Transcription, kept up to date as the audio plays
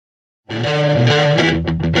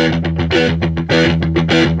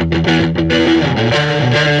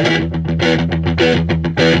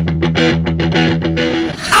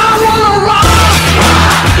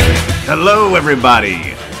Hello,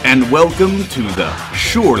 everybody, and welcome to the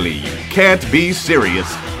Surely You Can't Be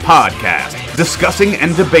Serious podcast, discussing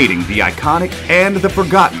and debating the iconic and the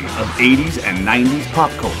forgotten of 80s and 90s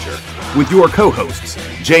pop culture, with your co-hosts,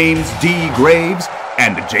 James D. Graves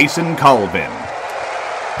and Jason Colvin.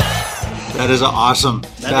 That is awesome.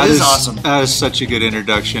 That is awesome. That is such a good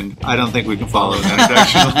introduction. I don't think we can follow an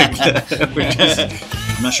introduction like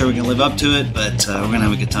that. I'm not sure we can live up to it, but we're going to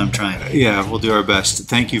have a good time trying. Yeah, we'll do our best.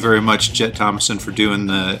 Thank you very much, Jet Thomason, for doing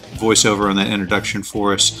the voiceover on that introduction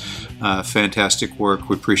for us. Fantastic work.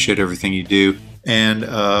 We appreciate everything you do. And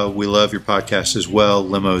we love your podcast as well,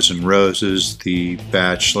 Limos and Roses, the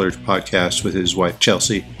Bachelor podcast with his wife,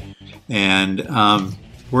 Chelsea. And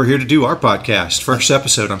we're here to do our podcast. First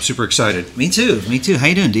episode. I'm super excited. Me too. How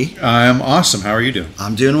you doing, D? I'm awesome. How are you doing?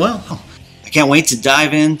 I'm doing well. I can't wait to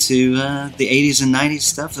dive into the 80s and 90s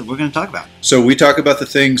stuff that we're going to talk about. So we talk about the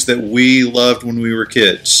things that we loved when we were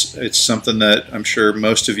kids. It's something that I'm sure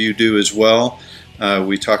most of you do as well.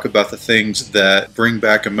 We talk about the things that bring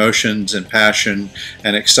back emotions and passion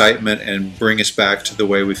and excitement and bring us back to the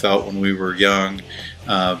way we felt when we were young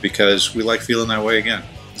because we like feeling that way again.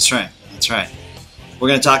 That's right. We're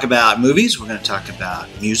going to talk about movies. We're going to talk about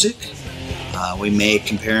music. We may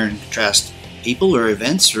compare and contrast people or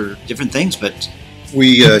events or different things, but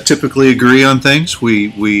we typically agree on things.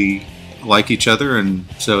 We like each other, and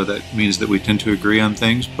so that means that we tend to agree on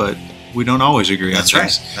things, but we don't always agree on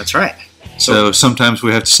things. That's right. So sometimes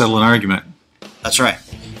we have to settle an argument. That's right. I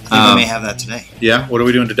think we may have that today. Yeah? What are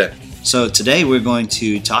we doing today? So today we're going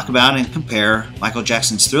to talk about and compare Michael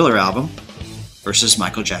Jackson's Thriller album versus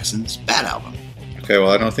Michael Jackson's Bad album. Okay,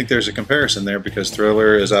 well, I don't think there's a comparison there because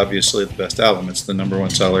Thriller is obviously the best album. It's the number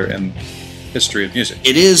one seller in history of music.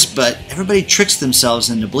 It is, but everybody tricks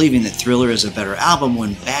themselves into believing that Thriller is a better album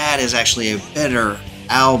when Bad is actually a better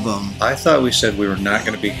album. I thought we said we were not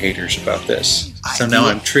going to be haters about this. So now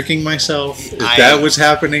I'm tricking myself. That was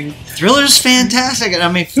happening. Thriller's fantastic.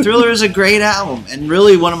 I mean, Thriller is a great album and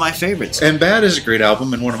really one of my favorites. And Bad is a great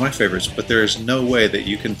album and one of my favorites, but there is no way that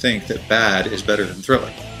you can think that Bad is better than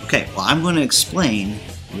Thriller. Okay, well, I'm going to explain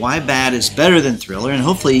why Bad is better than Thriller, and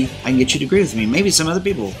hopefully I can get you to agree with me. Maybe some other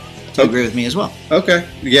people to agree with me as well. Okay.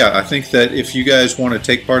 Yeah, I think that if you guys want to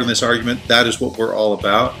take part in this argument, that is what we're all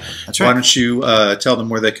about. That's right. Why don't you tell them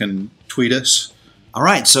where they can tweet us? All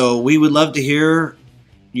right. So we would love to hear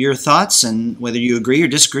your thoughts, and whether you agree or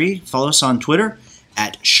disagree, follow us on Twitter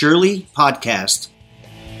at Shirley Podcast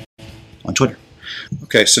on Twitter.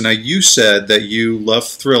 Okay. So now you said that you love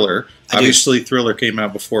Thriller. I Obviously, do. Thriller came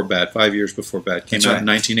out before Bad, 5 years before Bad. Came out in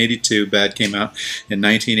 1982. Bad came out in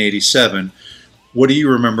 1987. What do you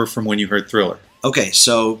remember from when you heard Thriller? Okay,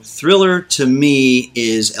 so Thriller to me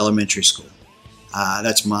is elementary school.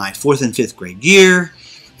 That's my 4th and 5th grade year,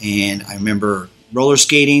 and I remember roller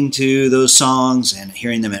skating to those songs and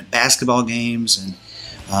hearing them at basketball games.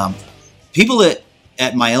 And people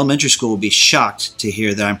at my elementary school would be shocked to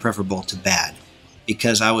hear that I'm preferable to Bad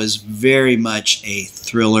because I was very much a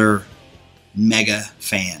Thriller mega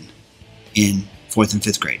fan in 4th and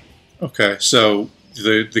 5th grade. Okay, so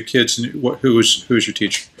the kids, who was your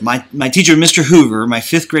teacher? My teacher, Mr. Hoover, my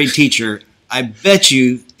 5th grade teacher. I bet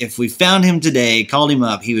you if we found him today, called him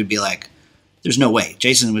up, he would be like, "There's no way.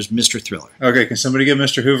 Jason was Mr. Thriller." Okay, can somebody get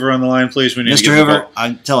Mr. Hoover on the line, please? We need Mr. Hoover,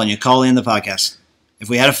 I'm telling you, call in the podcast. If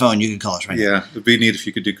we had a phone, you could call us right now. Yeah, it would be neat if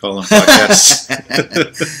you could do call-in podcasts.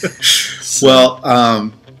 Well,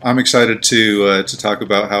 I'm excited to talk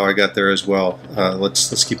about how I got there as well.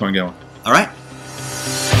 Let's keep on going. All right.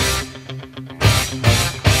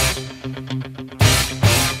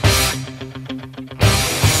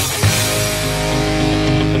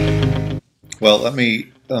 Well, let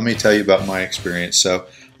me tell you about my experience. So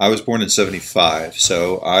I was born in 1975,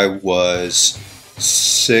 so I was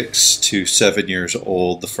 6 to 7 years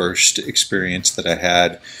old, the first experience that I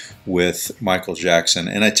had with Michael Jackson.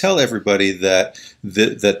 And I tell everybody that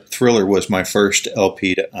Thriller was my first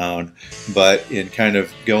LP to own, but in kind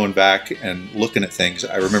of going back and looking at things,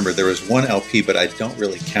 I remember there was one LP, but I don't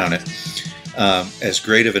really count it. As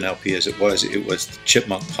great of an LP as it was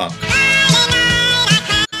Chipmunk Punk.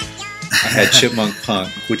 I had Chipmunk Punk,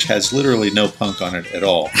 which has literally no punk on it at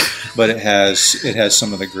all, but it has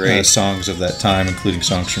some of the great songs of that time, including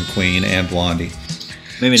songs from Queen and Blondie.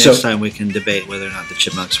 Maybe next time we can debate whether or not the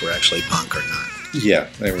Chipmunks were actually punk or not. Yeah,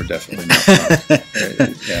 they were definitely not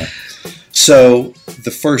punk. Yeah. So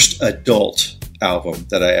the first adult album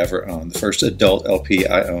that I ever owned, the first adult LP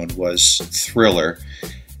I owned was Thriller.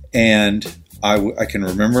 And I can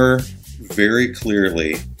remember very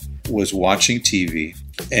clearly was watching TV,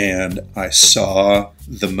 and I saw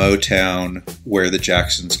the Motown where the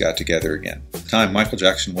Jacksons got together again. At the time, Michael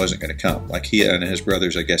Jackson wasn't going to come. Like, he and his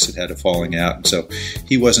brothers, I guess, had a falling out, and so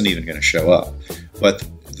he wasn't even going to show up. But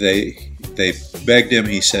they begged him.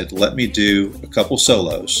 He said, "Let me do a couple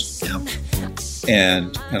solos." Yep.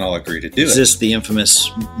 And I'll agree to do it. Is this the infamous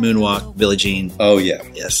moonwalk, Billie Jean? Oh, yeah.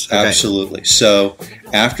 Yes. Okay. Absolutely. So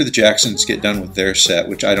after the Jacksons get done with their set,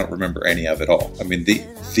 which I don't remember any of at all. I mean,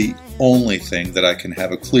 the only thing that I can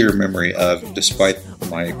have a clear memory of, despite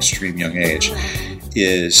my extreme young age,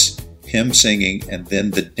 is him singing, and then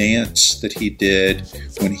the dance that he did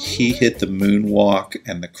when he hit the moonwalk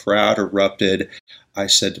and the crowd erupted. I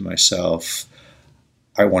said to myself,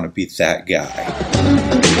 I want to be that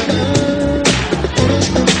guy.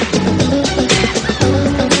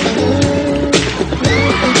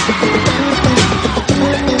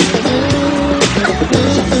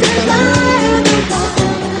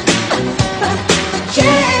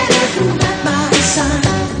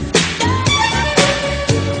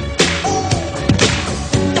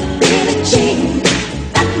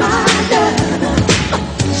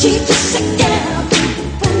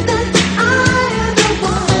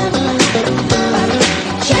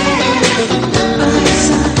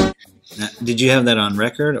 Did you have that on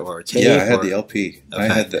record or tape? Yeah, I had the LP. Okay. I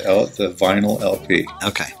had the vinyl LP.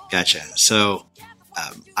 Okay, gotcha. So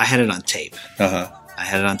I had it on tape. Uh-huh. I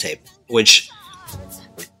had it on tape, which,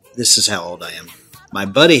 this is how old I am. My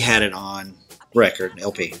buddy had it on record,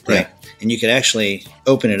 LP, right? Yeah. And you could actually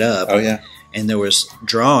open it up. Oh, yeah. And there was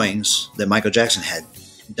drawings that Michael Jackson had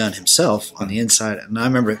done himself on the inside. And I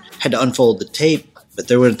remember had to unfold the tape, but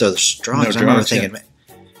there weren't those drawings. No I remember drawings, thinking,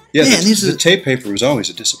 Yeah, Man, the tape paper was always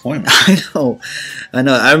a disappointment. I know. I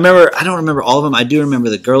don't remember all of them. I do remember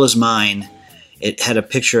The Girl Is Mine. It had a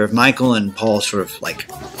picture of Michael and Paul sort of like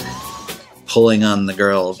pulling on the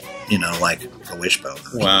girl, like a wishbone.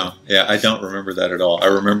 Wow. Yeah, I don't remember that at all. I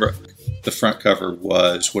remember the front cover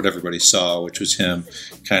was what everybody saw, which was him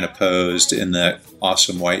kind of posed in that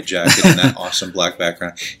awesome white jacket and that awesome black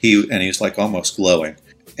background. He's like almost glowing.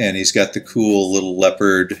 And he's got the cool little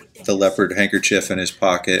leopard handkerchief in his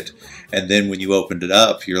pocket. And then when you opened it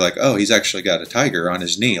up, you're like, oh, he's actually got a tiger on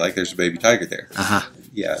his knee. Like there's a baby tiger there. Uh-huh.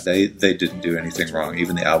 Yeah, they didn't do anything wrong.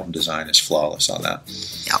 Even the album design is flawless on that.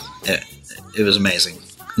 Yeah, it was amazing.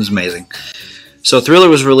 It was amazing. So Thriller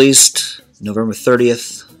was released November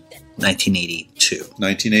 30th, 1982.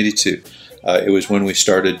 1982. It was when we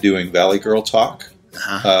started doing Valley Girl Talk.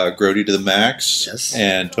 Uh-huh. Grody to the Max, Yes.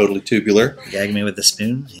 and Totally Tubular. Gag me with the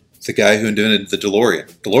spoon. The guy who invented the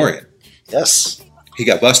DeLorean. Yes. He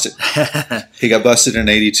got busted. He got busted in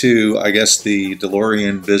 82. I guess the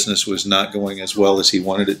DeLorean business was not going as well as he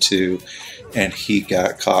wanted it to, and he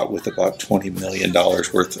got caught with about $20 million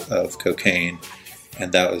worth of cocaine,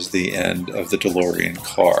 and that was the end of the DeLorean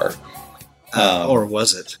car. Or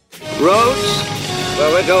was it? Roads?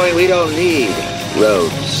 Where we're going, we don't need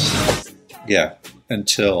roads. Yeah,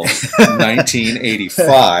 until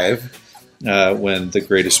 1985, when the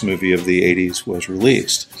greatest movie of the 80s was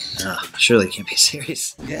released. Surely it can't be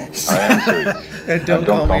serious. Yes. I am serious. And don't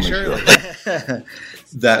call me Shirley.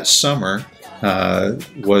 That summer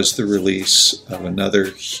was the release of another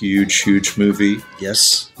huge, huge movie,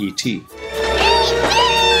 Yes. E.T.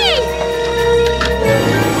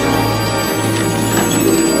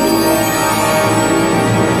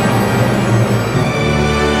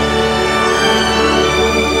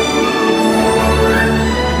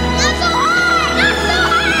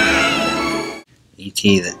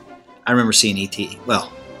 E.T. that I remember seeing E.T.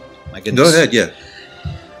 Well, my goodness. Go ahead, yeah.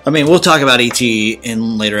 I mean, we'll talk about E.T.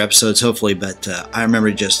 in later episodes, hopefully, but I remember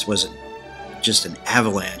was an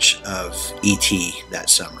avalanche of E.T. that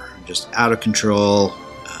summer. Just out of control.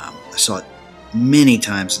 I saw it many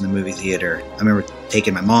times in the movie theater. I remember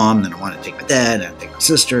taking my mom, then I wanted to take my dad, and I'd take my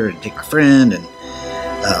sister, and take my friend, and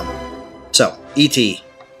so E.T.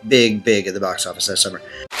 big at the box office that summer.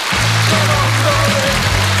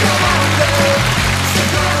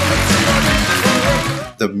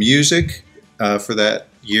 The music for that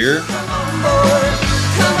year,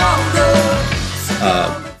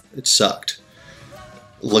 it sucked.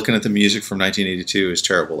 Looking at the music from 1982 is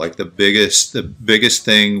terrible. Like the biggest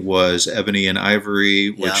thing was Ebony and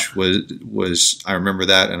Ivory, which was I remember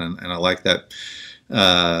that, and I like that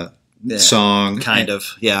song. Kind of,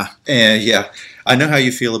 yeah. And yeah, I know how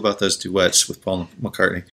you feel about those duets with Paul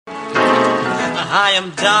McCartney. I am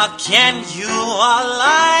dark and you are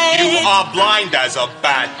light. You are blind as a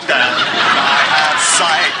bat, and I have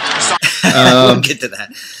sight. We'll get to that.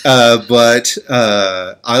 But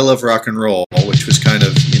I Love Rock and Roll, which was kind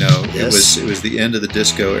of, Yes. It was the end of the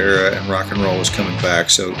disco era, and rock and roll was coming back.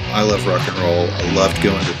 So I love rock and roll. I loved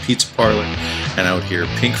going to Pizza Parlor, and I would hear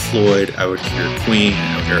Pink Floyd, I would hear Queen,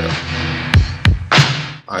 and I would hear.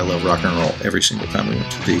 I love rock and roll every single time we went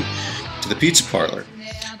to the Pizza Parlor,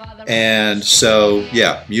 and so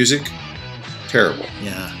yeah, music terrible.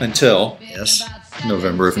 Yeah. Until Yes.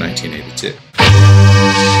 November of 1982.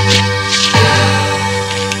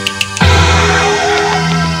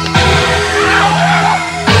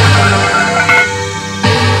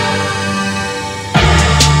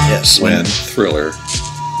 Yes. When Thriller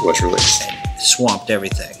was released. Swamped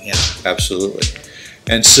everything. Yeah. Absolutely.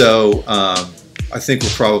 And so I think we're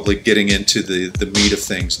probably getting into the meat of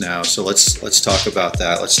things now. So let's talk about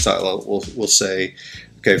that. Let's talk. We'll say,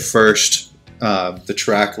 okay, first the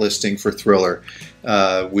track listing for Thriller.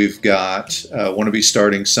 We've got "Wanna Be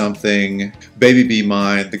Starting Something," "Baby Be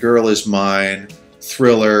Mine," "The Girl Is Mine,"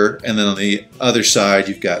 Thriller, and then on the other side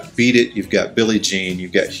you've got "Beat It," you've got "Billie Jean,"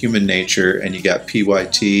 you've got "Human Nature," and you got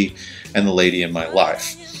 "PYT" and "The Lady in My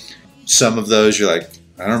Life." Some of those you're like,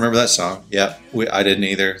 I don't remember that song. Yeah, I didn't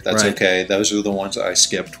either. That's Right. okay. Those are the ones I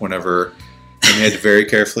skipped whenever. And you had to very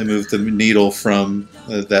carefully move the needle from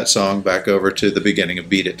that song back over to the beginning of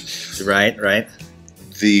 "Beat It." Right.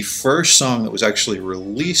 The first song that was actually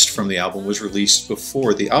released from the album was released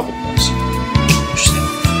before the album was. Interesting.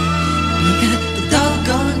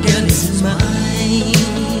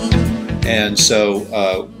 And so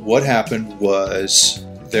what happened was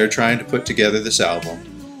they're trying to put together this album.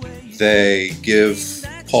 They give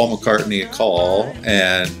Paul McCartney a call,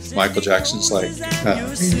 and Michael Jackson's like, "Hey,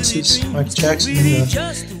 this is Michael Jackson. Can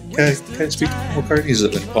I speak to Paul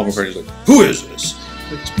McCartney?" And Paul McCartney's like, "Who is this?"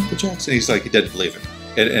 Like, "It's Michael Jackson." He's like, he doesn't believe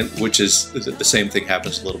it. And which is the same thing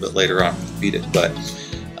happens a little bit later on with "Beat It." But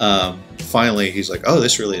finally, he's like, "Oh,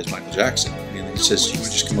 this really is Michael Jackson." And he says, "You want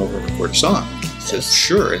to just come over and record a song?" He says,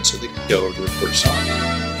 "Sure." And so they go over to record a song.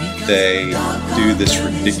 They do this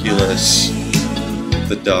ridiculous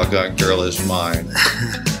 "The Doggone Girl Is Mine,"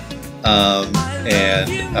 and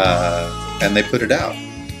they put it out,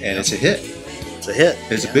 and it's a hit. It's a hit.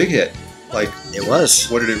 It's a big hit. Like, It was.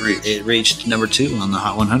 what did it reach? It reached number 2 on the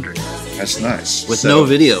Hot 100 That's nice. with So- no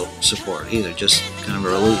video support either, just kind of a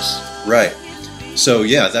release. Right. So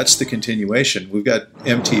yeah, that's the continuation. We've got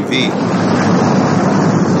MTV.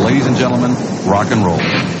 Ladies and gentlemen, rock and roll.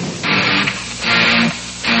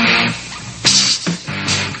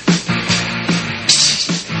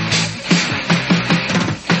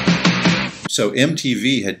 So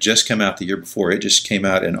MTV had just come out the year before. It just came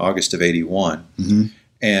out in August of '81. Mm-hmm.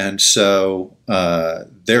 And so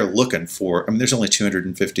they're looking for, I mean, there's only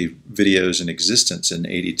 250 videos in existence in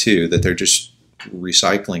 '82 that they're just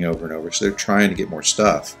recycling over and over. So they're trying to get more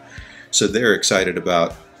stuff. So they're excited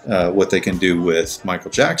about what they can do with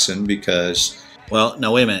Michael Jackson because, Well,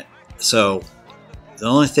 no, wait a minute. So the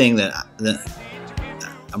only thing that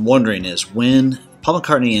I'm wondering is when Paul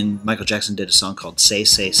McCartney and Michael Jackson did a song called "Say,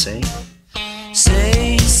 Say, Say."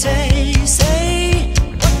 Say, say, say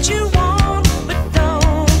what you want, but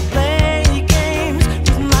don't play games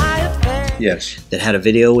with my affairs. yes, That had a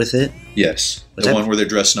video with it. yes. Was The that- one where they're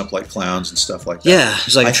dressing up like clowns and stuff like that. Yeah,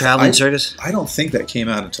 it's like a traveling I- circus. I don't think that came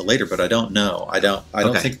out until later, but I don't know. I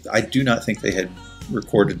Okay. do not think they had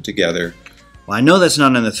recorded together. Well, I know that's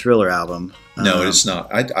not on the Thriller album. No, it is not.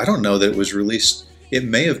 I don't know that it was released. It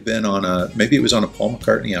may have been maybe it was on a Paul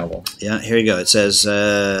McCartney album. Yeah, here you go. It says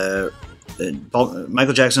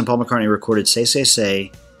Michael Jackson and Paul McCartney recorded "Say, Say,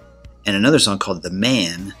 Say" and another song called "The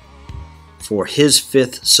Man" for his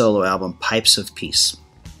 5th solo album, Pipes of Peace.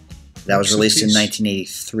 That was Pipes of released in Peace.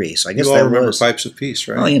 1983. So I guess You all that remember was, Pipes of Peace,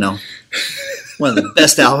 right? well, you know, one of the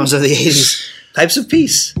best albums of the 80s, Pipes of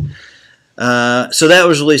Peace. So that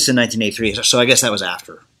was released in 1983. So I guess that was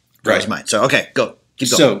after. That was Right. mine. So, okay, go. Keep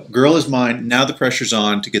going. So, "Girl Is Mine." Now the pressure's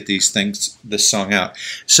on to get this song out.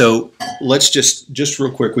 So let's just real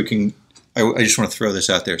quick. I just want to throw this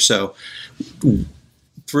out there. So,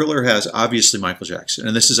 Thriller has obviously Michael Jackson,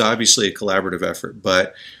 and this is obviously a collaborative effort.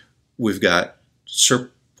 But we've got Sir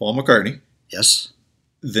Paul McCartney. Yes.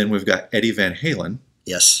 Then we've got Eddie Van Halen.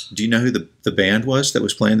 Yes. Do you know who the band was that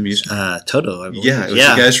was playing the music? Toto, I believe. Yeah, it was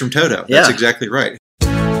the guys from Toto. That's Yeah. exactly right.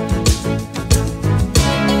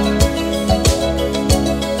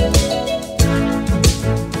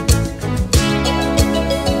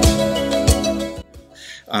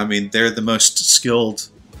 I mean, they're the most skilled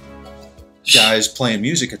guys playing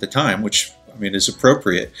music at the time, which, I mean, is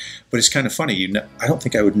appropriate. But it's kind of funny. I don't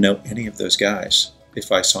think I would know any of those guys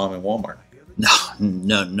if I saw them in Walmart.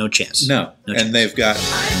 No chance. No. No And chance. they've got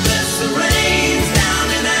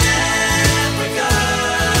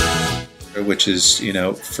which is,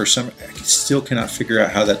 for some, I still cannot figure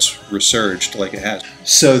out how that's resurged like it has.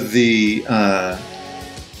 So they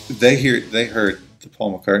heard the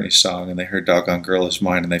Paul McCartney song and they heard "Doggone Girl Is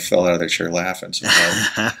Mine" and they fell out of their chair laughing so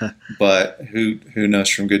hard. But who knows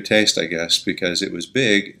from good taste, I guess, because it was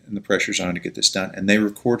big and the pressure's on to get this done. And they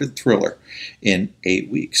recorded Thriller in 8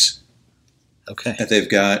 weeks. Okay. And they've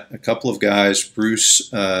got a couple of guys,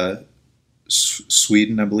 Bruce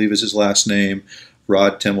Sweden, I believe is his last name,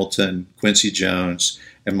 Rod Templeton, Quincy Jones,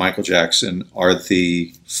 and Michael Jackson are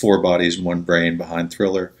the four bodies and one brain behind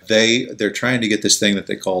Thriller. They're trying to get this thing that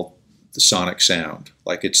they call the sonic sound,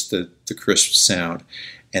 like it's the crisp sound.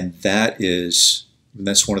 And that's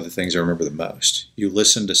one of the things I remember the most. You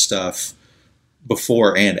listen to stuff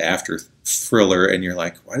before and after Thriller and you're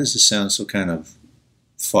like, why does this sound so kind of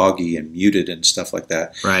foggy and muted and stuff like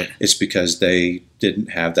that? Right. It's because they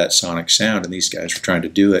didn't have that sonic sound and these guys were trying to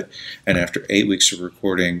do it. And after 8 weeks of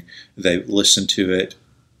recording, they listened to it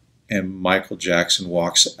and Michael Jackson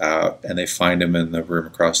walks out and they find him in the room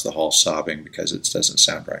across the hall sobbing because it doesn't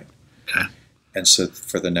sound right. Okay. And so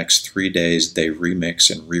for the next 3 days, they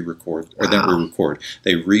remix and re-record, or then re-record.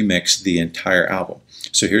 They remix the entire album.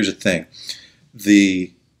 So here's the thing.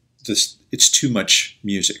 It's too much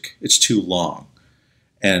music. It's too long.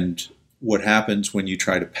 And what happens when you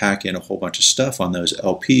try to pack in a whole bunch of stuff on those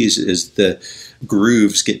LPs is the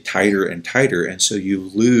grooves get tighter and tighter. And so you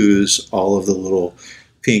lose all of the little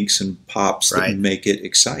pinks and pops that make it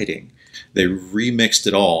exciting. They remixed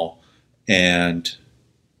it all and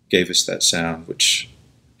gave us that sound, which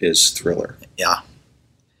is Thriller. Yeah.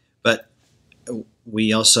 But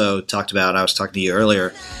we also talked about, I was talking to you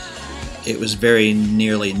earlier, it was very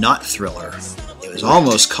nearly not Thriller. It was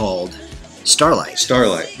almost called Starlight.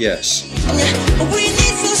 Starlight, yes. We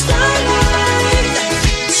need some starlight,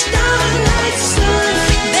 starlight, sun.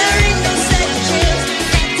 There ain't no second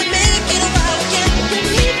chance to make it right. We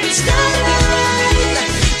need starlight,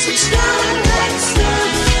 some starlight, sun.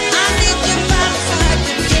 I need you by the side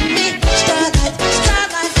to give me starlight,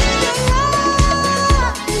 starlight.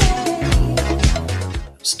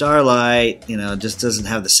 Starlight, just doesn't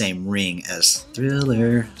have the same ring as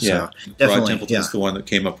Thriller. Yeah. So definitely, Rod Templeton's the one that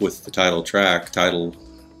came up with the title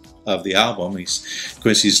of the album.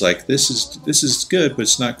 Quincy's like, this is good, but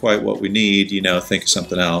it's not quite what we need. Think of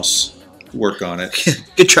something else. Work on it.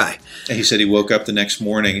 Good try. And he said he woke up the next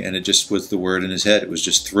morning and it just was the word in his head. It was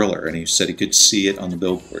just Thriller. And he said he could see it on the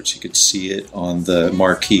billboards. He could see it on the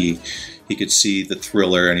marquee. He could see the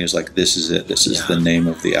Thriller. And he was like, this is it. This is the name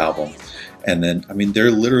of the album. And then, they're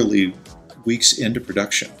literally weeks into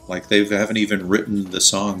production. Like, they haven't even written the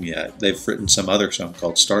song yet. They've written some other song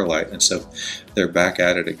called Starlight. And so they're back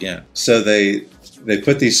at it again. So they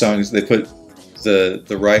put these songs, they put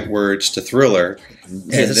the right words to Thriller.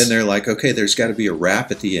 Yes. And then they're like, okay, there's got to be a rap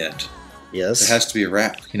at the end. Yes. It has to be a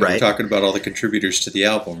rap. Right. We're talking about all the contributors to the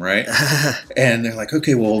album, right? And they're like,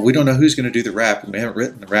 okay, well, we don't know who's going to do the rap. And we haven't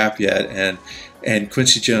written the rap yet. And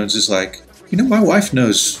Quincy Jones is like, my wife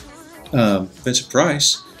knows Vincent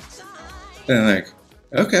Price. And I'm like,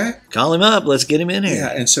 okay. Call him up. Let's get him in here. Yeah,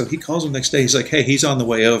 and so he calls him next day. He's like, hey, he's on the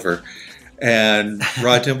way over. And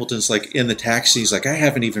Rod Templeton's like in the taxi. He's like, I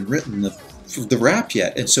haven't even written the rap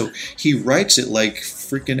yet. And so he writes it like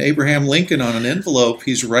freaking Abraham Lincoln on an envelope.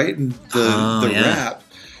 He's writing the rap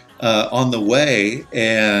on the way.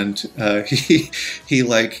 And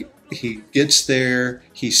he gets there,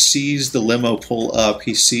 he sees the limo pull up,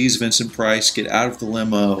 he sees Vincent Price get out of the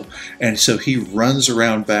limo, and so he runs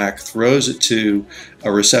around back, throws it to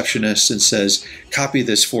a receptionist and says, copy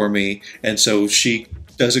this for me. And so she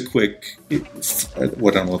does a quick, I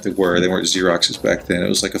don't know what they weren't Xeroxes back then, it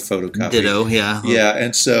was like a photocopy. Ditto, yeah. Yeah,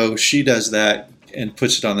 and so she does that and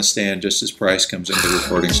puts it on the stand just as Price comes into the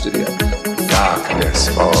recording studio. Darkness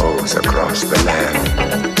falls across the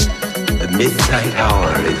land. The midnight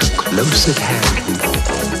hour is close at hand.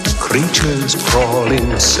 Creatures crawl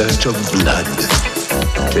in search of blood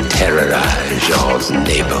to terrorize y'all's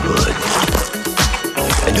neighborhood.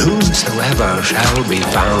 And whosoever shall be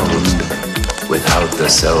found without the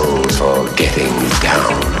soul for getting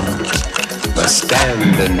down must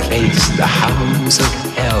stand and face the hounds of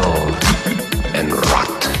hell and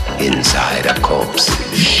rot inside a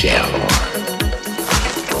corpse's shell.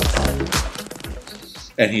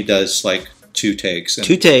 And he does like 2 takes. And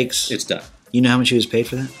 2 takes. It's done. You know how much he was paid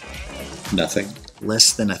for that? Nothing.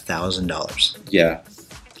 Less than $1,000. Yeah.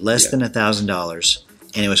 Less than $1,000.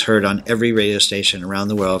 And it was heard on every radio station around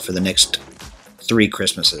the world for the next 3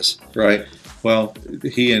 Christmases. Right. Well,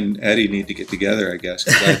 he and Eddie need to get together, I guess.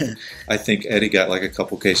 'Cause I think Eddie got like a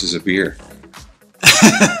couple cases of beer.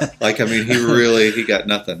 He got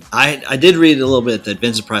nothing. I did read a little bit that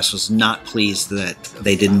Vincent Price was not pleased that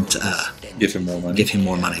they didn't Give him more money. give him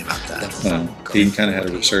more money about that. He kind of had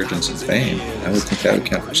a resurgence in fame. I would think that would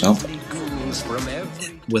count for something.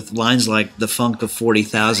 With lines like "the funk of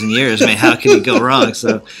 40,000 years," I mean, how can it go wrong?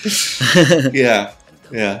 So, Yeah.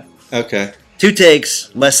 Okay. 2 takes,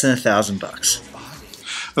 less than $1,000.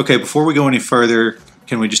 Okay, before we go any further,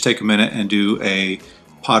 can we just take a minute and do a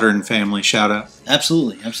Potter and Family shout out?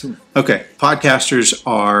 Absolutely. Okay, podcasters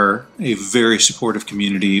are a very supportive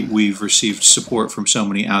community. We've received support from so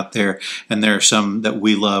many out there, and there are some that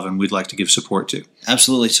we love and we'd like to give support to.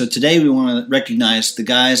 Absolutely. So today we want to recognize the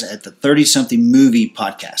guys at the 30-something movie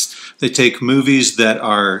podcast. They take movies that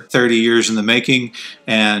are 30 years in the making,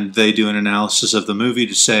 and they do an analysis of the movie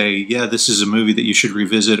to say, yeah, this is a movie that you should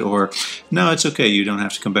revisit, or no, it's okay, you don't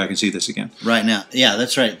have to come back and see this again. Right now. Yeah,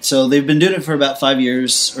 that's right. So they've been doing it for about 5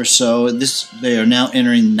 years or so. They are now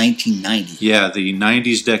entering 1990. Yeah, the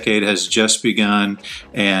 90s decade has just begun,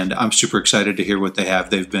 and I'm super excited to hear what they have.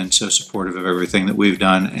 They've been so supportive of everything that we've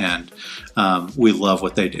done, and we love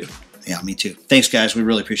what they do. Yeah, me too. Thanks, guys. We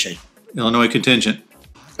really appreciate it. Illinois Contingent.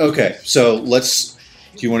 Okay, so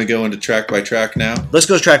do you want to go into track by track now? Let's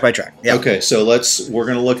go track by track. Yeah. Okay, so we're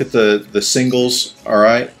going to look at the singles, all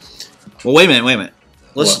right? Well, wait a minute.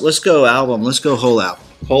 Let's go album. Let's go whole album.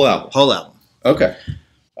 Whole album. Okay.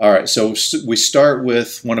 All right, so we start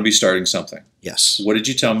with Want to Be Starting Something. Yes. What did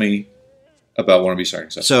you tell me about Want to Be Starting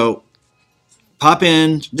Something? So pop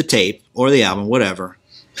in the tape or the album, whatever.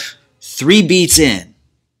 3 beats in.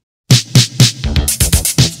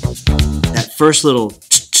 That first little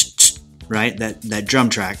right? That drum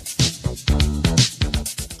track.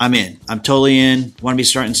 I'm in. I'm totally in. Want to be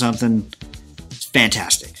starting something. It's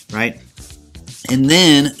fantastic, right? And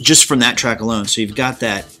then just from that track alone, so you've got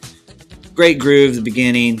that great groove at the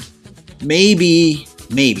beginning. Maybe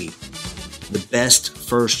the best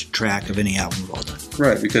first track of any album of all time.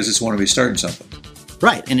 Right, because it's Want to Be Starting Something.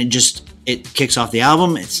 Right, and it kicks off the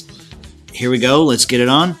album. It's here we go. Let's get it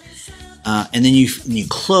on. And then you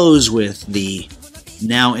close with the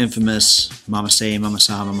now infamous Mama Say, Mama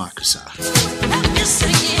Sa, Mama Kusa.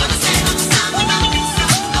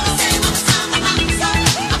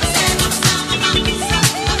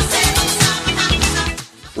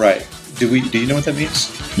 Right. Do you know what that means?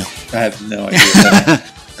 No. I have no idea what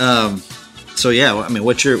that means. So yeah, I mean,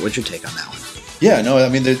 what's your take on that one? Yeah, no, I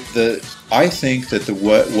mean I think that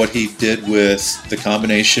what he did with the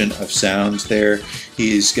combination of sounds there,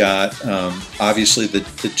 he's got obviously the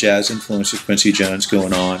jazz influence of Quincy Jones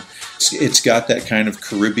going on. It's got that kind of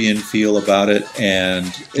Caribbean feel about it, and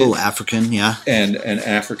A little African, yeah. and an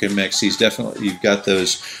African mix. You've got the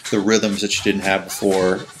rhythms that you didn't have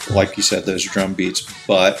before, like you said, those drum beats,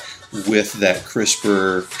 but with that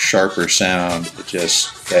crisper, sharper sound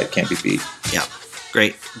that can't be beat. Yeah.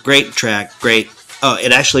 Great track. Great. Oh,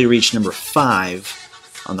 it actually reached number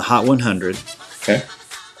 5 on the Hot 100. Okay.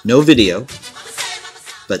 No video,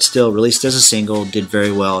 but still released as a single, did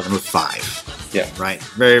very well at number 5. Yeah. Right.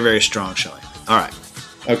 Very, very strong showing. All right.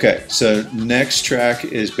 Okay, so next track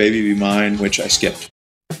is Baby Be Mine, which I skipped.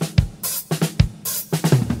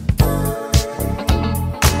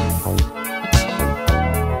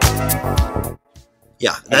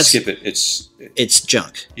 Yeah. I skip it. It's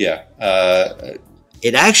junk. Yeah.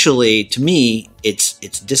 It actually, to me, it's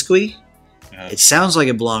disco-y. It sounds like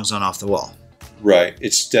it belongs on Off the Wall. Right.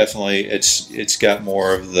 It's definitely it's got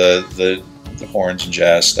more of the horns and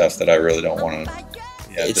jazz stuff that I really don't want to.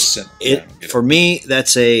 Yeah. For me,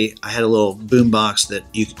 I had a little boom box that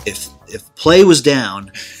if play was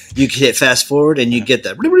down, you could hit fast forward and you get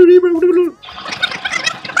that.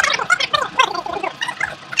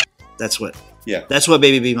 That's what. Yeah. That's what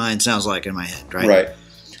Baby Be Mine sounds like in my head, right? Right.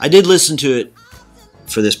 I did listen to it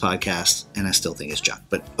for this podcast, and I still think it's junk.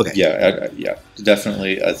 But okay. Yeah,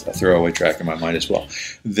 definitely a throwaway track in my mind as well.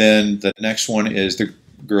 Then the next one is The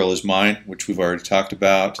Girl Is Mine, which we've already talked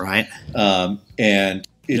about. Right. And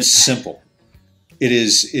it's simple. It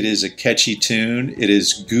is a catchy tune. It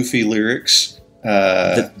is goofy lyrics.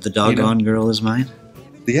 The doggone girl is mine.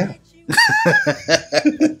 Yeah.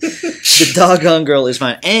 The doggone girl is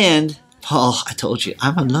mine. And Paul, I told you,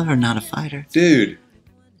 I'm a lover, not a fighter. Dude,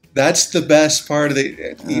 that's the best part of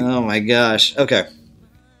the... Oh my gosh. Okay.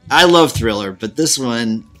 I love Thriller, but this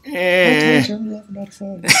one... Okay,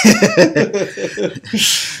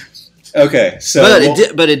 so...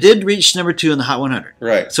 But it did reach number 2 in the Hot 100.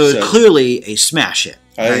 Right. So it's clearly a smash hit.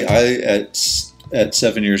 Right? I at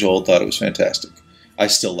 7 years old, thought it was fantastic. I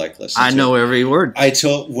still like listening. I to know it. every word. I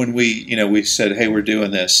told when we said, hey, we're doing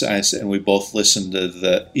this, and we both listened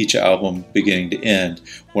to each album beginning to end.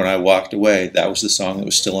 When I walked away, that was the song that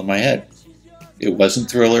was still in my head. It wasn't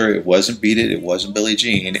Thriller. It wasn't Beat It. It wasn't Billie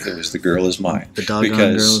Jean. It was The Girl Is Mine. The doggone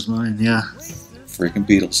girl is mine. Yeah, freaking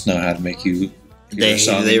Beatles know how to make you. Hear a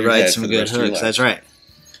song in they your write head some for the good rest of your hooks. life. That's right.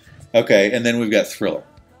 Okay, and then we've got Thriller,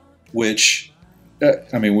 which,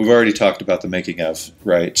 we've already talked about the making of,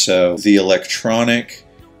 right? So the electronic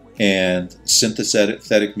and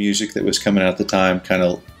synthetic music that was coming out at the time kind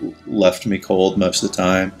of left me cold most of the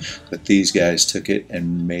time, but these guys took it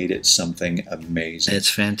and made it something amazing. It's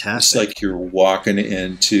fantastic. It's like you're walking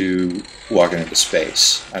into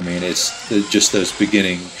space. I mean, it's just those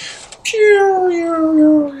beginning.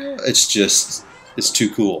 It's too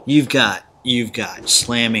cool. You've got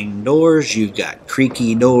slamming doors, you've got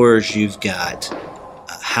creaky doors, you've got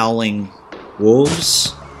howling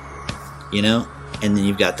wolves, and then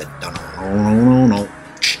you've got the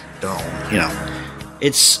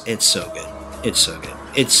it's so good. It's so good.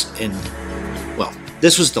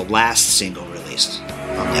 This was the last single released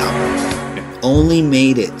on the album. Only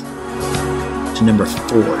made it to number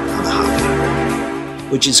 4 on the Hot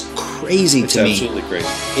 100, which is crazy It's to me. absolutely crazy.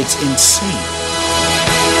 It's insane.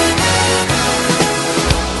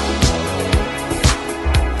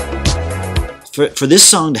 For this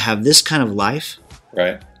song to have this kind of life,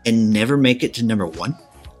 Right. and never make it to number 1.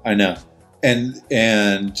 I know.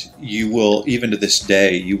 And you will, even to this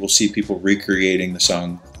day, you will see people recreating the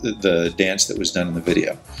song, the dance that was done in the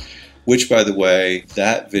video. Which, by the way,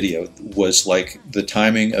 that video was like the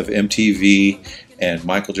timing of MTV and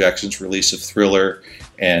Michael Jackson's release of Thriller.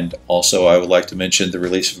 And also, I would like to mention the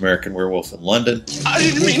release of American Werewolf in London. I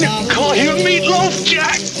didn't mean to call you Meatloaf,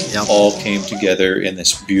 Jack. Yep. All came together in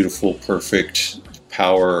this beautiful, perfect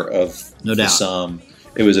power of No the doubt. sum.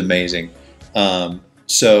 It was amazing.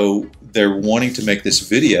 So they're wanting to make this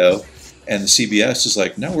video, and the CBS is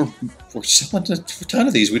like, no, we're selling a ton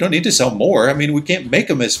of these. We don't need to sell more. I mean, we can't make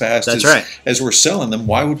them as fast That's right. as we're selling them.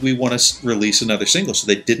 Why would we want to release another single? So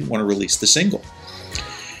they didn't want to release the single.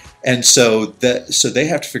 And so they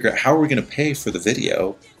have to figure out, how are we going to pay for the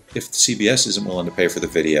video if CBS isn't willing to pay for the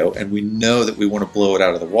video? And we know that we want to blow it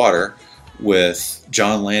out of the water with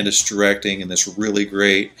John Landis directing and this really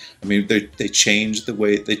great. I mean, they changed the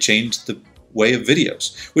way of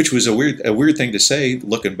videos, which was a weird thing to say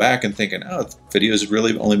looking back and thinking, oh, videos have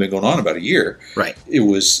really only been going on about a year. Right. It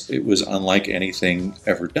was unlike anything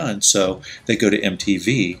ever done. So they go to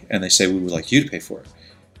MTV and they say, we would like you to pay for it.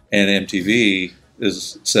 And MTV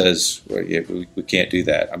says, well, yeah, we can't do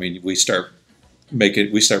that. I mean, we start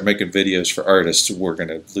making videos for artists, we're going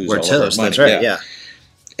to lose all of our money. That's right. Yeah.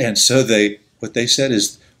 And so what they said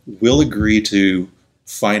is, we'll agree to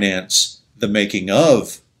finance the making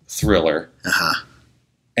of Thriller,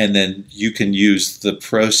 and then you can use the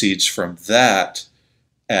proceeds from that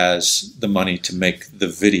as the money to make the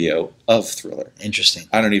video of Thriller. Interesting.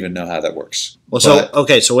 I don't even know how that works. Well, so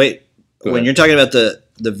wait. Go When ahead. you're talking about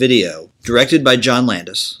the video, directed by John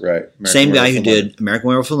Landis, Right. same guy Werewolf who in did London. American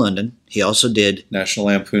Werewolf in London, he also did National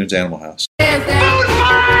Lampoon's Animal House.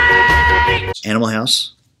 Animal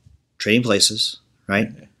House, Trading Places, right?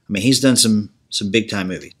 I mean, he's done some big time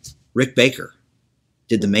movies. Rick Baker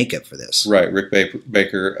did the makeup for this. Right. Rick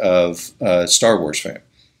Baker of Star Wars fame.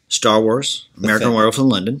 Star Wars, American thing. Werewolf in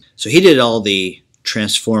London. So he did all the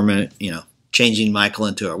changing Michael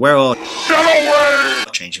into a werewolf,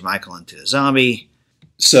 changing Michael into a zombie.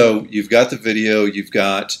 So you've got the video. You've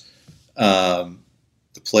got the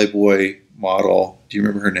Playboy model. Do you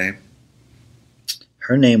remember her name?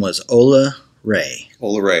 Her name was Ola Ray.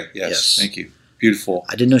 Ola Ray. Yes. Yes. Thank you. Beautiful.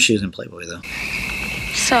 I didn't know she was in Playboy, though.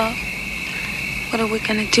 So, what are we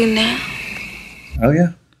gonna do now? Oh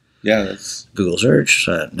yeah. Yeah. That's. Google search.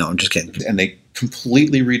 No, I'm just kidding. And they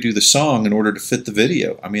completely redo the song in order to fit the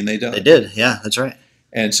video. I mean, they don't. They did. Yeah, that's right.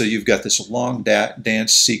 And so you've got this long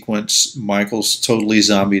dance sequence. Michael's totally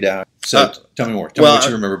zombied out. So tell me more. Tell me what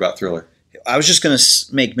you remember about Thriller. I was just going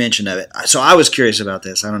to make mention of it. So I was curious about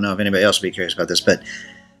this. I don't know if anybody else would be curious about this, but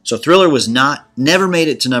so Thriller was never made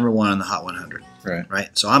it to number 1 on the Hot 100. Right.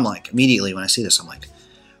 Right. So I'm like, immediately when I see this, I'm like,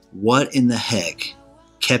 what in the heck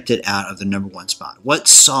kept it out of the number 1 spot? What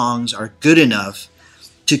songs are good enough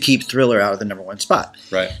to keep Thriller out of the number 1 spot?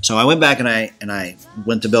 Right. So I went back and I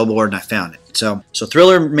went to Billboard and I found it. So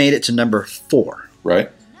Thriller made it to number 4. Right.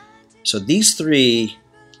 So these 3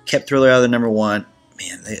 kept Thriller out of the number 1.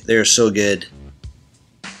 Man, they're so good.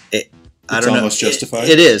 It's almost justified?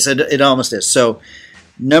 It is. It almost is. So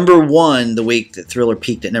number 1, the week that Thriller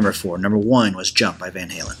peaked at number 4, number 1 was Jump by Van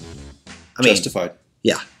Halen. I mean, Justified.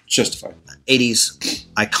 yeah, Justified. 80s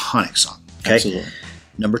iconic song. Okay. Absolutely.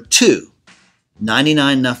 Number 2,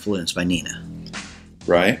 99 Enough Balloons by Nina.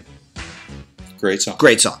 Right. Great song.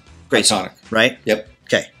 Great song. Great song. Iconic. Right? Yep.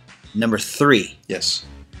 Okay. Number 3, Yes.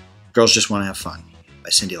 Girls Just Want to Have Fun by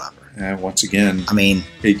Cyndi Lauper. And once again, I mean,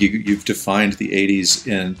 you've defined the 80s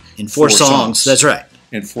in 4 songs. That's right.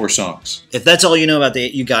 In 4 songs. If that's all you know about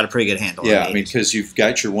you got a pretty good handle on Yeah, the I mean, 80s. because you've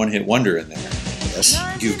got your one-hit wonder in there. Yes.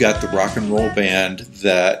 You've got the rock and roll band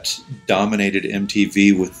that dominated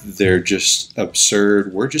MTV with their just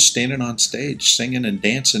absurd, we're just standing on stage singing and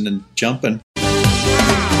dancing and jumping.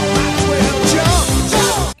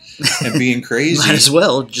 And being crazy. Might as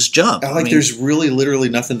well just jump. I mean, there's really literally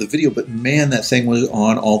nothing in the video, but man, that thing was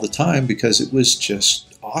on all the time because it was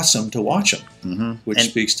just awesome to watch them. Mm-hmm. Which And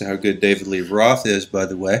speaks to how good David Lee Roth is, by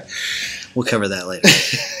the way. we'll cover that later.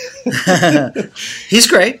 He's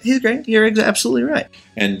great. He's great. You're absolutely right.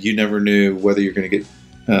 And you never knew whether you're going to get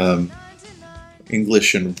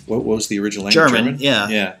English and what was the original language? German, yeah.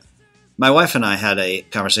 Yeah. My wife and I had a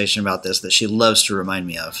conversation about this that she loves to remind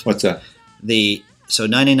me of. What's that? So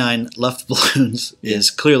 99 Luft Balloons Yeah.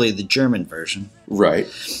 is clearly the German version. Right.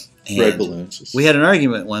 And Red balloons. We had an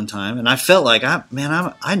argument one time, and I felt like, I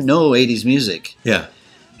know 80s music. Yeah.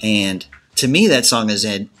 And to me, that song is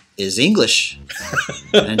English.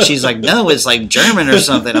 And she's like, no, it's like German or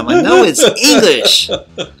something. I'm like, no, it's English.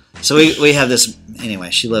 So we have this,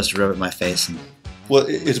 anyway, she loves to rub it in my face. And, Well,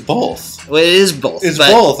 it's both. well, it is both. It's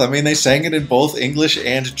but- both. I mean, they sang it in both English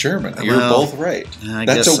and German. You're Well, both right. I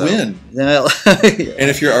That's guess a so. win. Well, And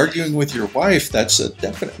if you're arguing with your wife, that's a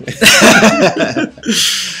definite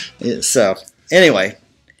win. so, anyway.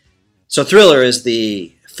 So Thriller is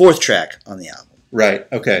the 4th track on the album. Right.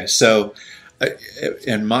 Okay. So, I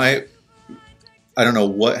don't know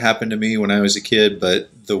what happened to me when I was a kid, but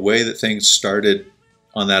the way that things started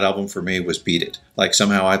on that album for me was Beat It. Like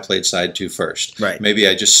somehow I played side 2 first. Right. Maybe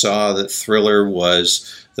I just saw that Thriller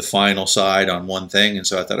was the final side on one thing, and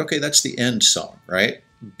so I thought, okay, that's the end song, right?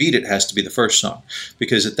 Beat It has to be the first song,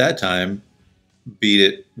 because at that time, Beat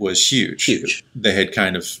It was huge. Huge. They had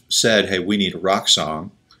kind of said, hey, we need a rock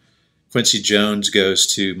song. Quincy Jones goes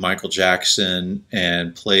to Michael Jackson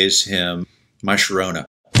and plays him My Sharona.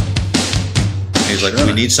 And he's like,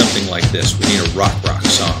 we need something like this. We need a rock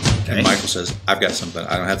song. Okay. And Michael says, I've got something.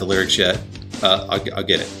 I don't have the lyrics yet. I'll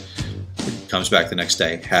get it. Comes back the next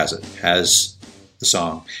day, has the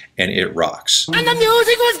song, and it rocks. And the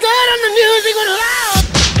music was good and the music was loud.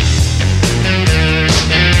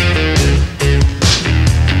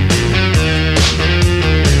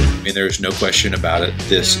 I mean, there's no question about it.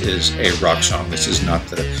 This is a rock song. This is not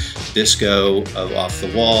the disco of Off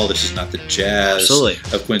the Wall. This is not the jazz Absolutely.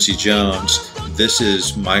 of Quincy Jones. This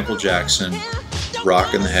is Michael Jackson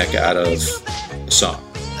rocking the heck out of the song.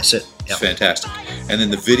 That's it. It's Yep. fantastic. And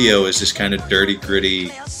then the video is this kind of dirty,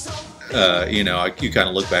 gritty. You kind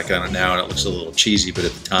of look back on it now, and it looks a little cheesy. But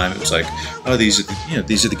at the time, it was like, oh, these are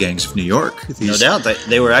the gangs of New York. No doubt.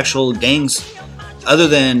 They were actual gangs. Other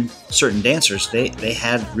than certain dancers, they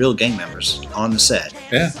had real gang members on the set.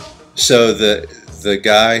 Yeah. So the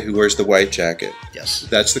guy who wears the white jacket, Yes.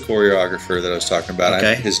 that's the choreographer that I was talking about.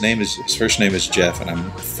 Okay. His first name is Jeff, and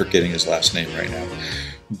I'm forgetting his last name right now.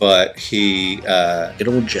 But he, Good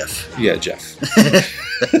old Jeff. yeah, Jeff.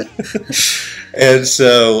 And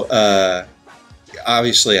so,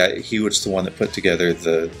 obviously, he was the one that put together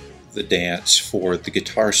the dance for the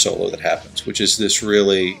guitar solo that happens, which is this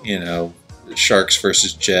really, Sharks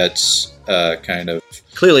versus Jets kind of.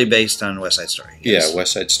 Clearly based on West Side Story. Yes. Yeah,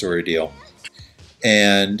 West Side Story deal.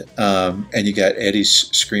 And you got Eddie's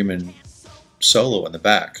screaming solo in the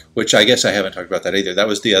back, which I guess I haven't talked about that either. That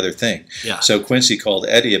was the other thing. Yeah. So Quincy called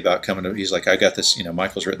Eddie about coming to, he's like, I got this,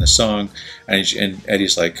 Michael's written this song. And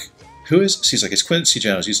Eddie's like, who is this? He's like, it's Quincy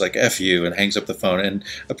Jones. He's like, F you, and hangs up the phone. And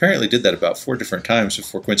apparently did that about 4 different times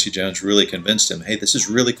before Quincy Jones really convinced him, hey, this is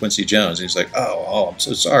really Quincy Jones. And he's like, oh, I'm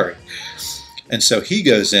so sorry. And so he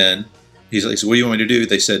goes in. He's like, so what do you want me to do?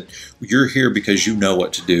 They said, you're here because you know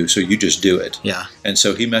what to do, so you just do it. Yeah. And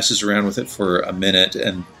so he messes around with it for a minute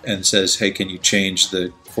and says, hey, can you change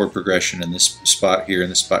the chord progression in this spot here and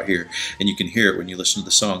this spot here? And you can hear it when you listen to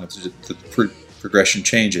the song. The progression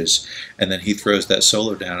changes. And then he throws that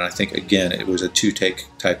solo down. And I think, again, it was a 2-take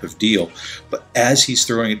type of deal. But as he's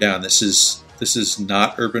throwing it down, this is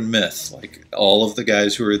not urban myth. Like all of the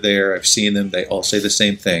guys who are there, I've seen them, they all say the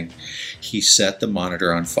same thing. He set the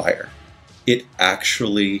monitor on fire. It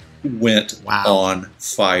actually went on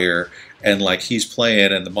fire, and like he's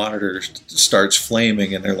playing and the monitor starts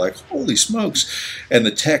flaming and they're like, holy smokes. And the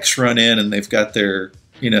techs run in and they've got their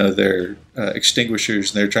their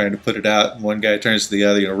extinguishers, and they're trying to put it out. And one guy turns to the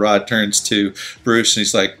other. Rod turns to Bruce, and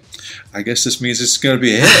he's like, "I guess this means it's going to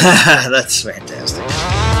be a hit." That's fantastic.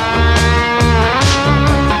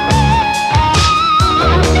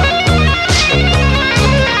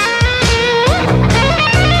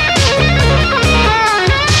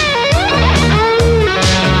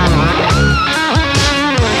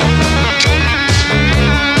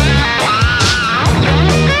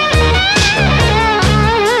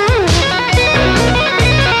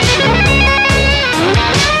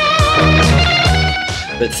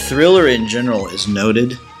 But Thriller in general is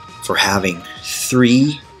noted for having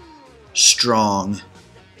 3 strong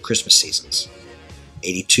Christmas seasons.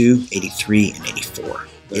 82, 83, and 84.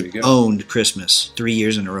 There you It go. owned Christmas 3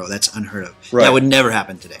 years in a row. That's unheard of. Right. That would never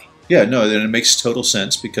happen today. Yeah, no, and it makes total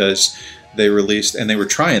sense because they released, and they were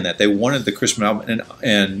trying that. They wanted the Christmas album,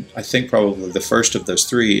 and I think probably the first of those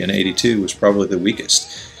 3 in 82 was probably the weakest.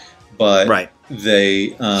 But Right.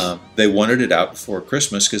 they wanted it out before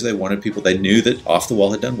Christmas because they wanted people. They knew that Off the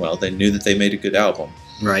Wall had done well. They knew that they made a good album.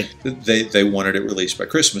 Right. They wanted it released by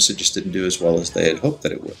Christmas. It just didn't do as well as they had hoped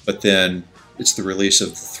that it would. But then it's the release of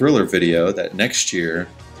the Thriller video that next year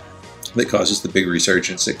that causes the big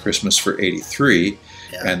resurgence at Christmas for 83.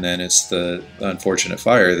 Yeah. And then it's the unfortunate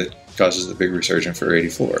fire that causes the big resurgence for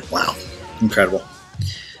 84. Wow. Incredible.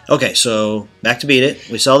 Okay, so back to Beat It.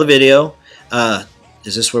 We saw the video.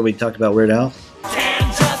 Is this where we talked about Weird Al?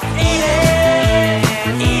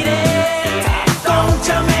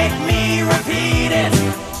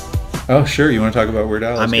 Oh, sure. You want to talk about Weird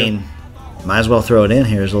Al? I mean, might as well throw it in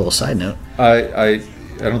here as a little side note. I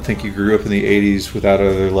don't think you grew up in the 80s without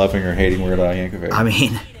either loving or hating Weird Al Yankovic. I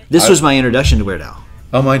mean, this was my introduction to Weird Al.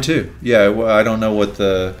 Oh, mine too. Yeah, well, I don't know what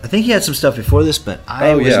the... I think he had some stuff before this, but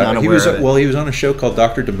I was not aware of it. Well, he was on a show called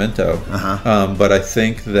Dr. Demento. But I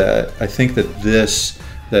think that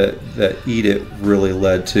Eat It really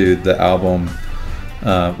led to the album,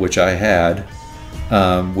 which I had,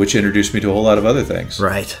 which introduced me to a whole lot of other things.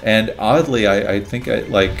 Right. And oddly, I think I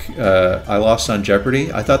Lost on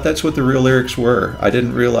Jeopardy. I thought that's what the real lyrics were. I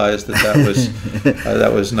didn't realize that was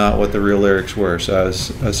that was not what the real lyrics were. So I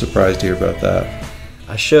was surprised to hear about that.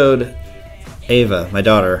 I showed Ava, my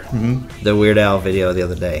daughter, the Weird Al video the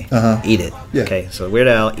other day. Eat It. Yeah. Okay, so Weird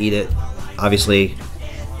Al, Eat It. Obviously,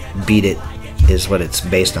 Beat It is what it's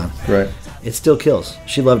based on. Right. It still kills.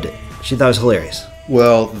 She loved it. She thought it was hilarious.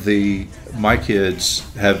 Well, my kids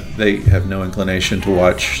have no inclination to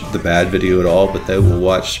watch the bad video at all, but they will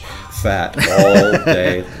watch Fat all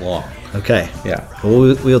day long. Okay. Yeah.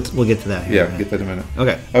 Well, we'll get to that here. Yeah, we'll get that in a minute.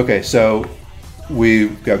 Okay. Okay, so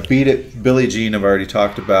we've got Beat It. Billie Jean I've already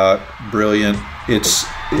talked about. Brilliant.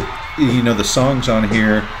 The songs on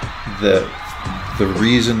here, the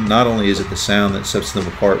reason, not only is it the sound that sets them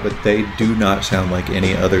apart, but they do not sound like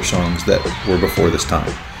any other songs that were before this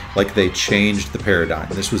time. Like they changed the paradigm.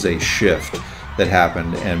 This was a shift that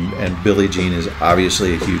happened, and Billie Jean is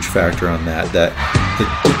obviously a huge factor on that.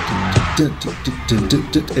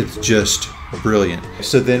 It's just brilliant.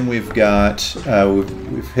 So then we've got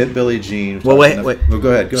we've hit Billie Jean. Well, wait. Well,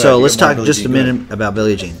 go ahead. So let's talk just a minute about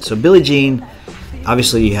Billie Jean. So Billie Jean,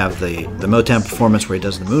 obviously you have the Motown performance where he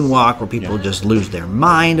does the moonwalk, where people just lose their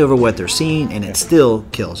mind over what they're seeing, and it still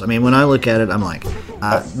kills. I mean, when I look at it, I'm like,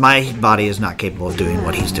 my body is not capable of doing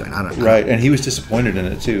what he's doing. I don't know. Right, and he was disappointed in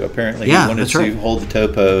it too. Apparently, he wanted to hold the toe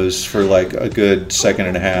pose for like a good second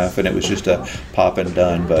and a half, and it was just a pop and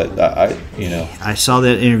done. But I saw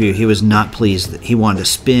that interview. He was not pleased. That he wanted to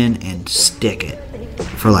spin and stick it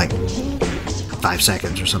for like 5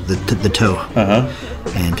 seconds or something. The toe,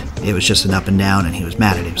 and it was just an up and down, and he was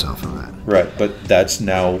mad at himself on that. Right, but that's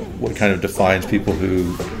now what kind of defines people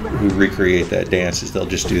who recreate that dance is they'll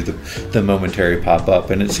just do the momentary pop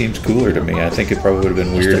up, and it seems cooler to me. I think it probably would have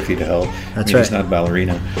been weird if he'd held. That's right. He's not a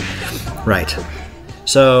ballerina. Right.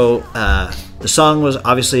 So the song was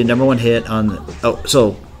obviously a number one hit on.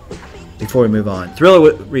 So before we move on,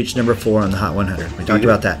 Thriller reached number 4 on the Hot 100. We talked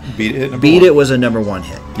about that. Beat It. Beat It was a number 1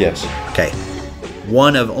 hit. Yes. Okay.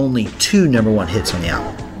 One of only 2 number 1 hits on the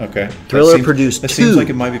album. Okay. Thriller produced 2. That seems like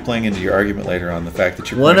it might be playing into your argument later on the fact that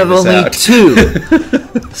you're one of pointing only this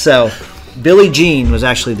out. 2. So, Billie Jean was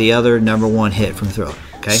actually the other number 1 hit from Thriller.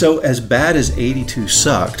 Okay. So as bad as 82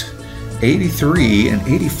 sucked, 83 and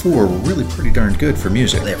 84 were really pretty darn good for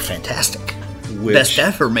music. They're fantastic. Best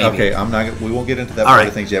ever, maybe. Okay, we won't get into that part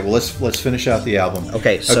of things yet. Well, let's finish out the album.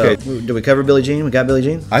 Okay. So, do we cover Billie Jean? We got Billie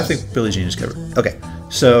Jean? I think Billie Jean is covered. Okay.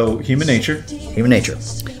 So, Human Nature. Human Nature.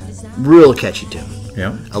 Real catchy tune.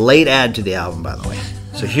 Yeah. A late add to the album, by the way.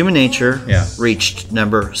 So Human Nature reached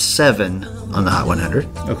number 7 on the Hot 100.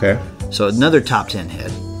 Okay. So another top 10 hit.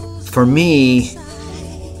 For me,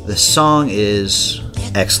 The song is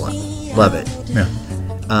excellent. Love it. Yeah.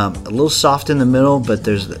 A little soft in the middle, but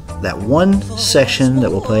there's that one section that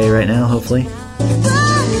we'll play right now, hopefully.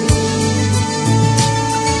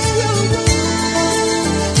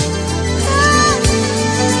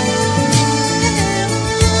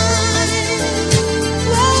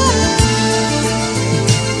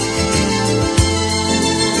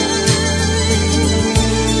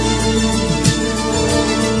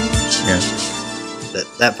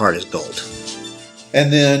 That part is gold.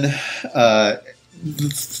 And then,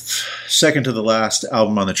 second to the last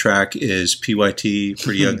album on the track is PYT,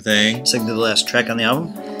 Pretty Young Thing. Second to the last track on the album?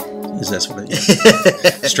 Is that what it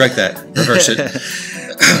is? Strike that. Reverse it.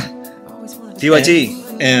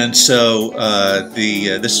 PYT. And so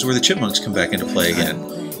this is where the Chipmunks come back into play again.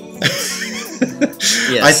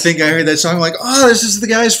 Yes. I think I heard that song like, oh, this is the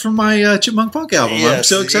guys from my Chipmunk Punk album. Yes. I'm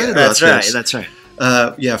so excited about this. That's right.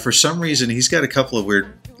 Yeah, for some reason, he's got a couple of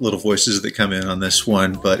weird little voices that come in on this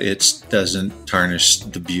one, but it doesn't tarnish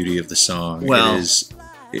the beauty of the song.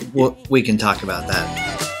 Well, we can talk about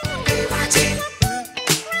that.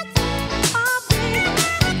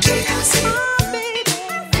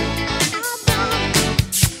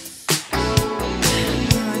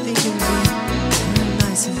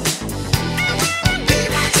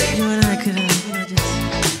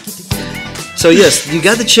 So yes, you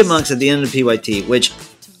got the Chipmunks at the end of PYT, which,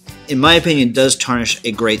 in my opinion, does tarnish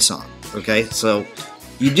a great song. Okay, so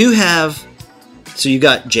you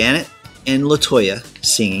got Janet and LaToya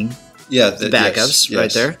singing. Yeah, the backups yes.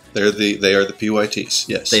 right there. They are the PYTs.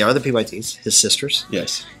 Yes, they are the PYTs, his sisters.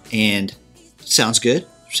 Yes, and sounds good,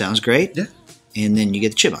 sounds great. Yeah, and then you get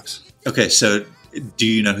the Chipmunks. Okay, so do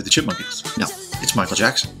you know who the Chipmunk is? No, it's Michael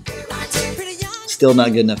Jackson. Still not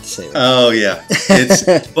good enough to say that. Oh yeah,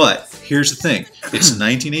 but here's the thing: it's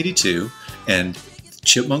 1982, and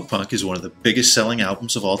Chipmunk Punk is one of the biggest selling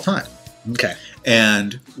albums of all time. Okay.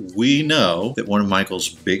 And we know that one of Michael's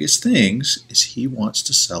biggest things is he wants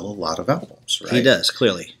to sell a lot of albums, right? He does,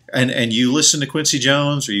 clearly. And you listen to Quincy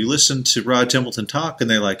Jones or you listen to Rod Templeton talk, and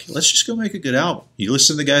they're like, let's just go make a good album. You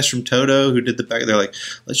listen to the guys from Toto who did the back, they're like,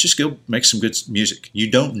 let's just go make some good music.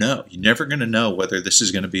 You don't know. You're never going to know whether this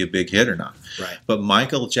is going to be a big hit or not. Right. But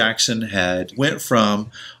Michael Jackson went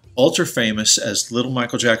from ultra famous as Little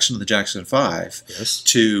Michael Jackson and the Jackson 5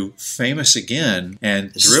 to famous again.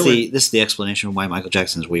 And this is the explanation of why Michael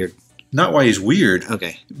Jackson is weird. Not why he's weird.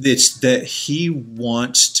 Okay. It's that he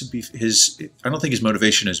wants to be I don't think his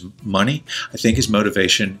motivation is money. I think his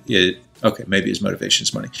motivation is, maybe his motivation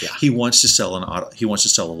is money. Yeah. He wants to sell a lot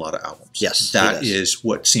of albums. Yes. That is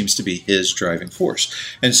what seems to be his driving force.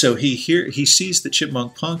 And so he sees that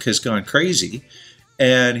Chipmunk Punk has gone crazy.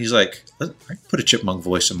 And he's like, I can put a chipmunk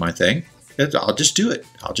voice in my thing. I'll just do it.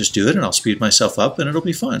 And I'll speed myself up and it'll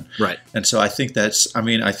be fun. Right. And so I think I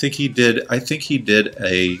think he did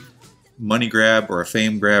a money grab or a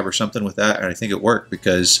fame grab or something with that. And I think it worked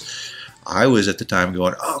because I was at the time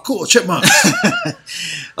going, oh, cool, chipmunks.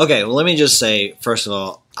 Okay. Well, let me just say, first of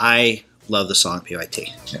all, I love the song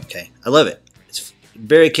PYT. Yeah. Okay. I love it. It's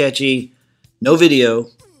very catchy. No video.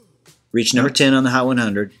 Reached number 10 on the Hot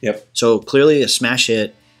 100. Yep. So clearly a smash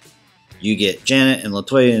hit. You get Janet and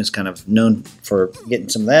LaToya, and it's kind of known for getting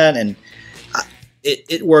some of that, and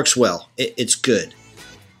it works well. It's good.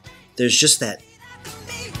 There's just that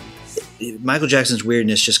Michael Jackson's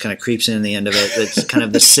weirdness just kind of creeps in the end of it. It's kind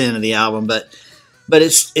of the sin of the album, but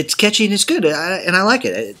it's catchy and it's good, and I like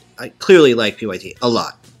it. I clearly like PYT a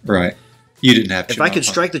lot. Right. You didn't have Chipmunk If I could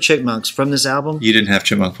strike the Chipmunks from this album... You didn't have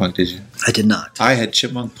Chipmunk Punk, did you? I did not. I had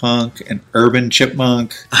Chipmunk Punk and Urban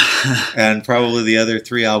Chipmunk and probably the other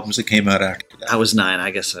 3 albums that came out after that. I was 9. I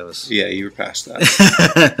guess I was... Yeah, you were past that.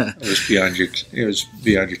 It was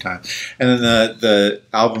beyond your time. And then the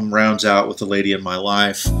album rounds out with The Lady in My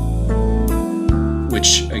Life,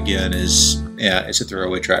 which, again, it's a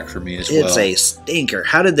throwaway track for me as well. It's a stinker.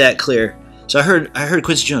 How did that clear... So I heard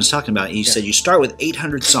Quincy Jones talking about it. He said you start with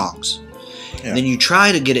 800 songs. Yeah. Then you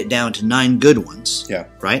try to get it down to 9 good ones. Yeah.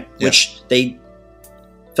 Right? Yeah. Which they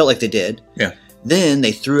felt like they did. Yeah. Then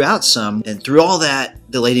they threw out some, and through all that,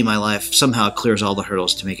 The Lady in My Life somehow clears all the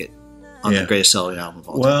hurdles to make it on the greatest selling album of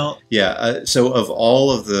all time. Well, yeah. So of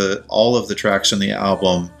all of the tracks on the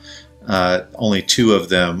album, only 2 of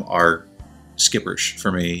them are skippers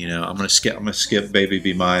for me. You know, I'm gonna skip Baby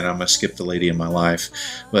Be Mine. I'm gonna skip The Lady in My Life,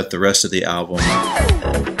 but the rest of the album,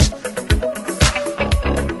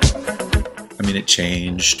 I mean, it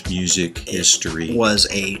changed music history. It was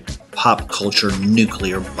a pop culture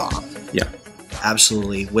nuclear bomb. Yeah.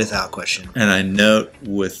 Absolutely, without question. And I note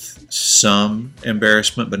with some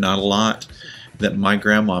embarrassment, but not a lot, that my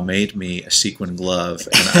grandma made me a sequin glove,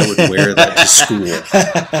 and I would wear that to school.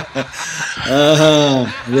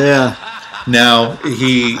 Yeah. Now,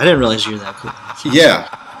 I didn't realize you were that cool. Yeah.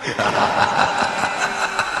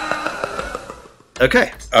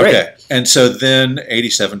 Okay. Okay. And so then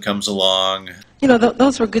 87 comes along. You know,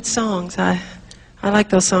 those were good songs. I like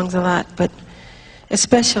those songs a lot, but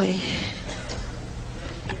especially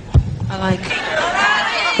I like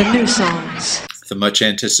the new songs. The much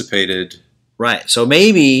anticipated. Right. So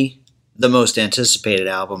maybe the most anticipated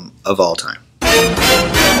album of all time.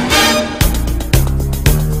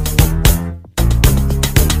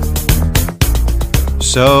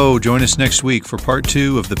 So, join us next week for part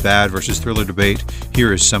 2 of the Bad versus Thriller debate.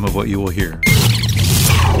 Here is some of what you will hear.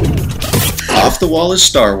 Off the Wall is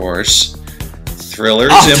Star Wars. Thriller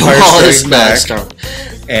is Off the Empire Wall is Strikes not Back. Star-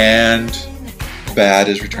 And Bad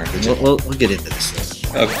is Return of the Jedi. We'll get into this.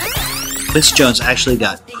 Okay. Quincy Jones actually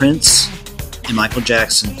got Prince and Michael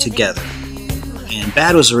Jackson together. And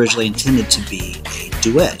Bad was originally intended to be a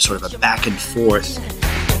duet, sort of a back and forth,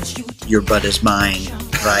 your butt is mine,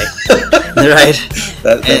 right? Right?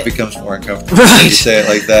 That becomes more uncomfortable Right. when you say it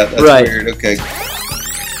like that. That's Right. weird. Okay.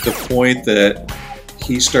 The point that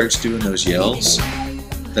he starts doing those yells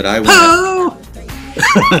that I went, Oh!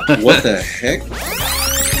 what the heck?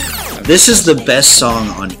 This is the best song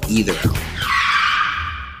on either album.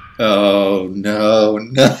 Oh, no.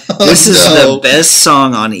 This is no. the best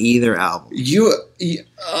song on either album.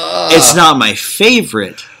 It's not my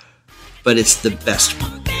favorite, but it's the best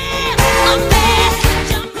one.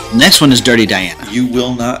 Next one is Dirty Diana. You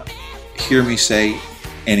will not hear me say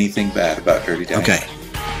anything bad about Dirty Diana. Okay.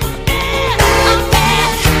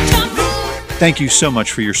 Thank you so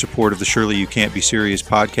much for your support of the Surely You Can't Be Serious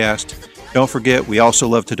podcast. Don't forget, we also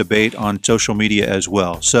love to debate on social media as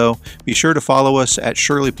well. So be sure to follow us at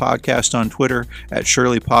Shirley Podcast on Twitter, at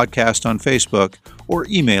Shirley Podcast on Facebook, or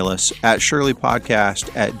email us at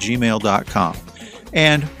shirleypodcast@gmail.com.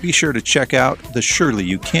 And be sure to check out the Surely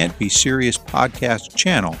You Can't Be Serious podcast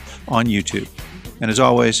channel on YouTube. And as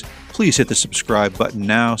always, please hit the subscribe button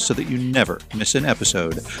now so that you never miss an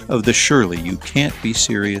episode of the Surely You Can't Be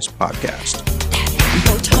Serious podcast.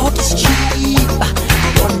 Your talk is cheap.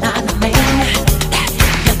 You're not a man.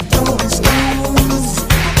 You're throwing stones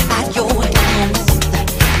at your hands.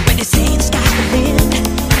 When the scenes start to bend,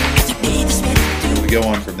 to be the spin. We go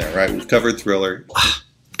on from there, right? We've covered Thriller.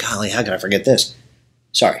 Golly, how could I forget this?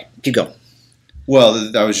 Sorry, keep going.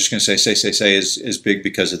 Well, I was just going to say is big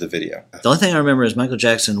because of the video. The only thing I remember is Michael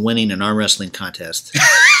Jackson winning an arm wrestling contest.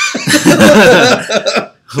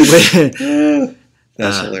 That's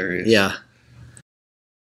hilarious. Yeah.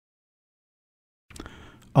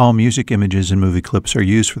 All music, images, and movie clips are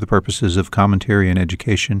used for the purposes of commentary and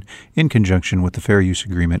education in conjunction with the Fair Use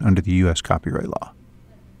Agreement under the U.S. copyright law.